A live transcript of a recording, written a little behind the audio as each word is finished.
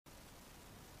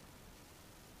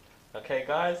Okay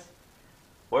guys,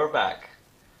 we're back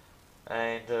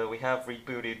and we have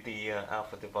rebooted the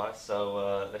alpha device,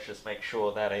 so let's just make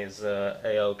sure that is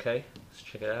a-okay. Let's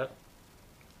check it out.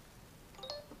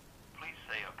 Please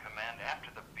say a command after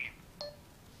the beep.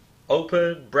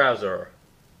 Open browser.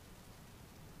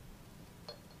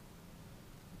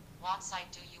 What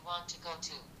site do you want to go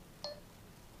to?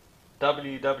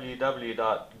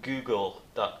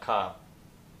 www.google.com.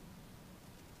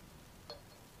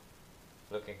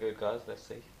 Looking good guys, let's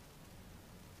see.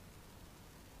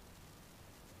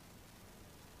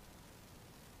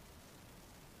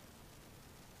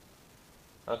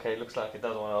 Okay, looks like it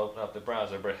doesn't want to open up the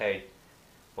browser, but hey,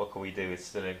 what can we do? It's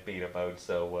still in beta mode,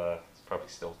 so it's probably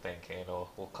still thinking, or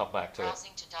we'll come back to it.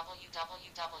 Browsing to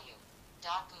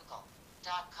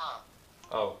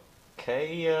www.google.com.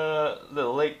 Okay, a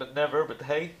little late but never, but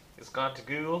hey, it's gone to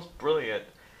Google. Brilliant.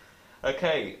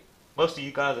 Okay, most of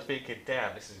you guys are thinking,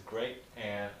 damn, this is great,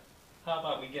 and how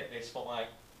about we get this for my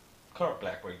current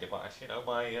Blackberry device? You know,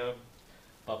 my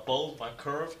bold, my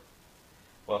curve.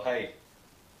 Well, hey,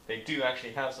 they do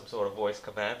actually have some sort of voice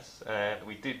commands, and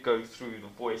we did go through the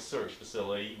voice search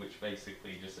facility, which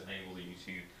basically just enabled you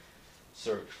to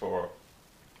search for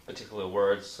particular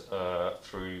words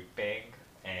through Bing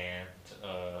and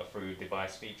through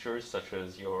device features such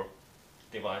as your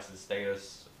device's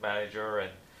status manager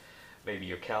and maybe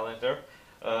your calendar.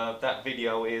 That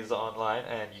video is online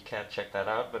and you can check that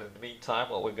out, but in the meantime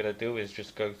what we're going to do is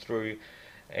just go through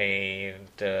and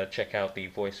check out the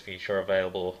voice feature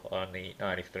available on the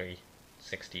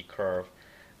 9360 curve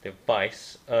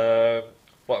device.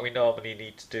 What we normally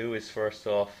need to do is first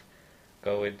off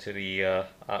go into the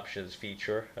options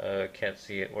feature. Can't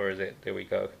see it, where is it? There we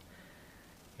go.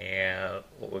 And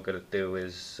what we're going to do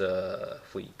is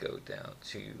if we go down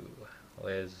to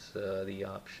where's the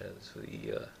options for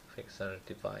the fixed center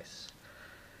device,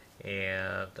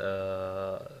 and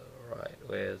right,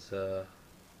 where's the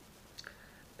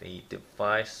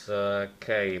device?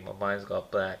 Okay, my mind's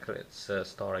got black. Let's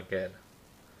start again.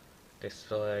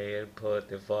 Display, input,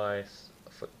 device,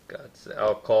 for God's sake.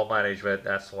 Oh, call management,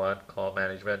 that's one, call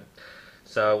management.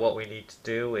 So what we need to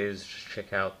do is just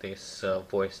check out this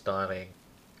voice dialing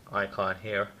icon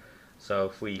here. So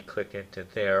if we click into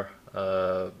there,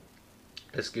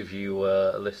 this gives you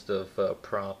a list of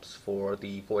prompts for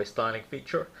the voice dialing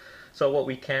feature. So what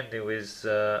we can do is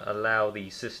allow the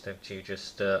system to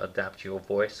just adapt your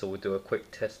voice. So we'll do a quick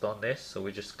test on this. So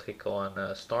we just click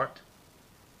on start.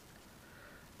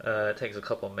 It takes a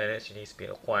couple of minutes. You need to be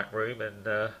in a quiet room, and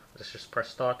let's just press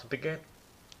start to begin.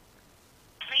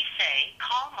 Please say,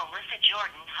 call Melissa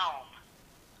Jordan home.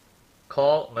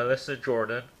 Call Melissa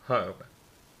Jordan home.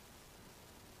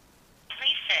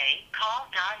 Please say, call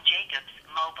Don Jacobs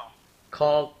mobile.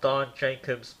 Call Don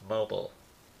Jacobs mobile.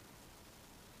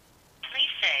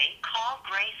 Please say, call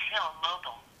Grace Hill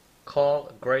mobile.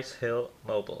 Call Grace Hill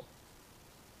mobile.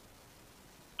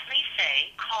 Please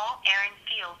say, call Aaron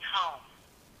Fields home.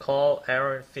 Call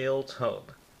Aaron Fields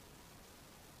home.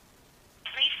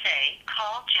 Please say,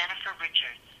 call Jennifer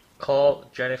Richards. Call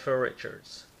Jennifer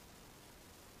Richards.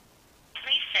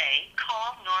 Please say,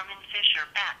 call Norman Fisher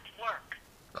at work.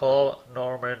 Call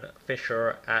Norman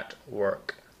Fisher at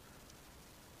work.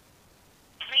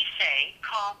 Please say,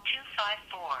 call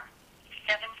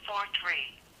 254-743-4846.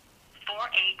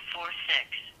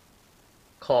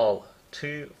 Call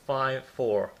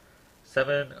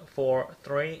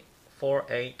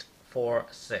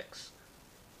 254-743-4846.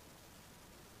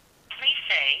 Please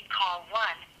say, call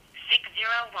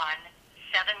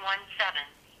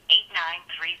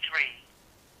 1-601-717-8933.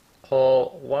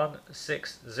 Call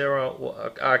 160.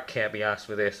 I can't be asked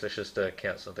with this. Let's just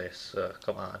cancel this.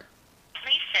 Come on.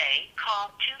 Please say,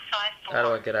 call 254. How do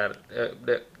I get out of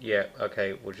yeah,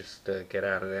 okay, we'll just get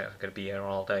out of there. I'm going to be here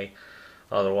all day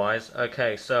otherwise.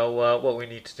 Okay, so what we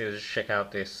need to do is check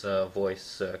out this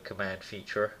voice command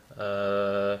feature.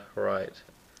 Right.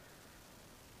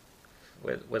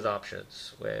 Where's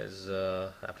options? Where's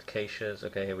applications?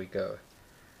 Okay, here we go.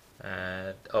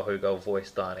 And oh, here we go,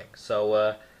 voice dialing.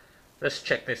 So let's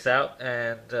check this out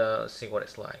and see what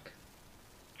it's like.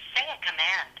 Say a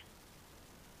command.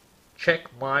 Check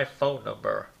my phone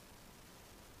number.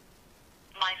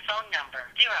 My phone number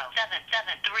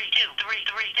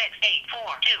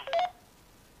 07732336842.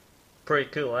 Pretty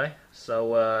cool, eh?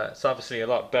 So it's obviously a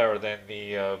lot better than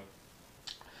the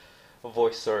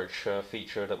voice search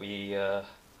feature that we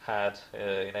had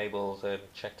enabled and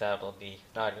checked out on the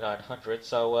 9900.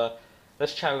 So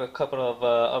let's check a couple of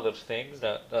other things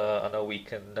that I know we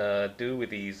can do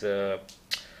with these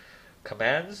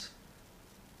commands.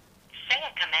 Say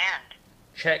a command.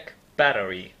 Check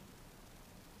battery.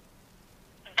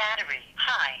 Battery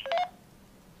high.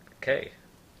 Okay.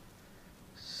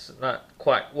 It's not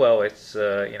quite, well, it's,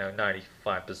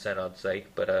 95% I'd say,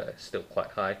 but still quite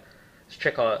high. Let's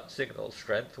check our signal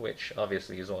strength, which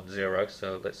obviously is on 0,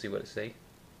 so let's see what it says.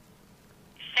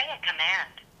 Say a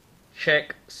command.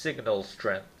 Check signal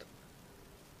strength.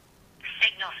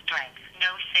 Signal strength.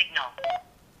 No signal.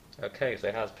 Okay, so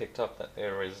it has picked up that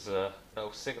there is no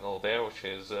signal there, which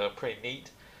is pretty neat.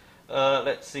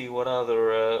 Let's see what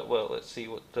other, let's see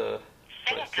what Say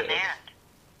it a says. command.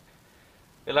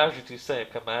 It allows you to say a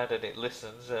command and it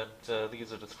listens, and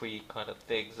these are the three kind of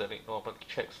things that it normally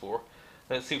checks for.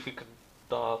 Let's see if we can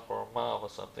dial for mom or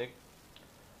something.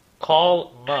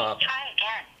 Call mom. Try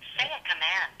again. Say a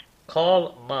command.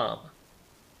 Call mom.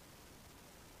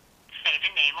 Say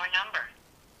the name or number.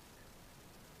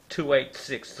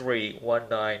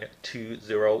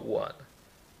 2863-19201.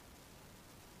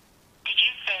 Did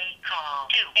you say call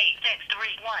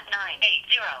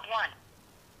 286319801?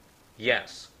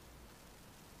 Yes.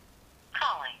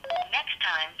 Calling. Next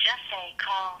time, just say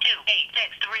call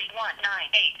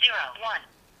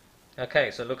 286319801.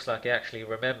 Okay, so it looks like it actually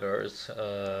remembers,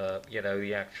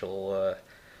 the actual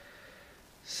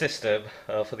system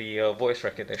for the voice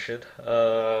recognition.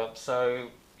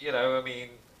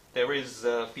 There is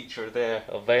a feature there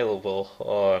available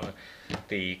on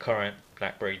the current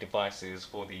Blackberry devices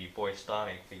for the voice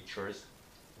dialing features.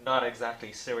 Not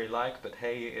exactly Siri-like, but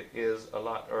hey, it is a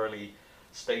lot early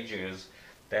stages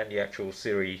than the actual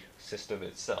Siri system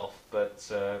itself.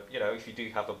 But, if you do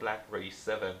have a Blackberry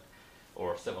 7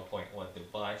 or 7.1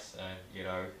 device and,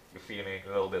 you're feeling a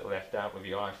little bit left out with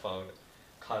your iPhone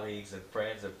colleagues and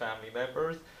friends and family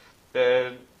members,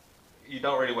 then you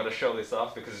don't really want to show this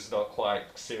off because it's not quite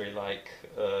Siri-like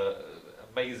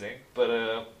amazing, but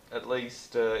at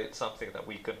least it's something that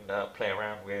we can play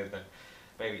around with and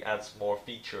maybe add some more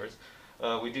features.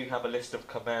 We do have a list of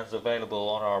commands available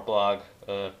on our blog,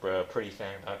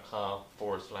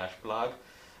 prettyfang.com/blog.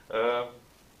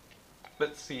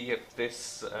 Let's see if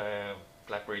this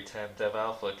BlackBerry 10 Dev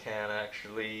Alpha can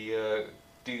actually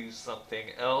do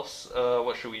something else.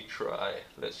 What should we try?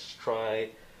 Let's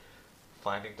try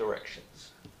finding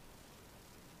directions.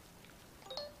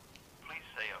 Please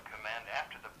say a command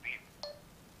after the beep.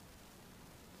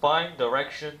 Find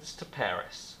directions to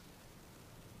Paris.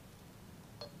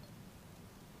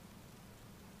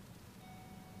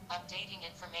 Updating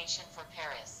information for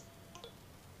Paris.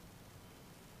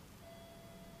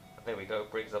 And there we go,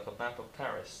 brings up a map of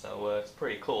Paris, so it's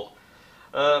pretty cool.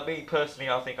 Me personally,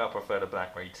 I think I prefer the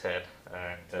BlackBerry 10,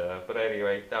 but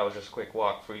anyway, that was just a quick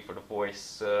walkthrough for the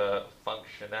voice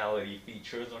functionality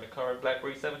features on the current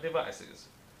BlackBerry 7 devices.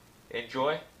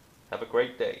 Enjoy, have a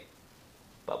great day.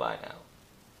 Bye bye now.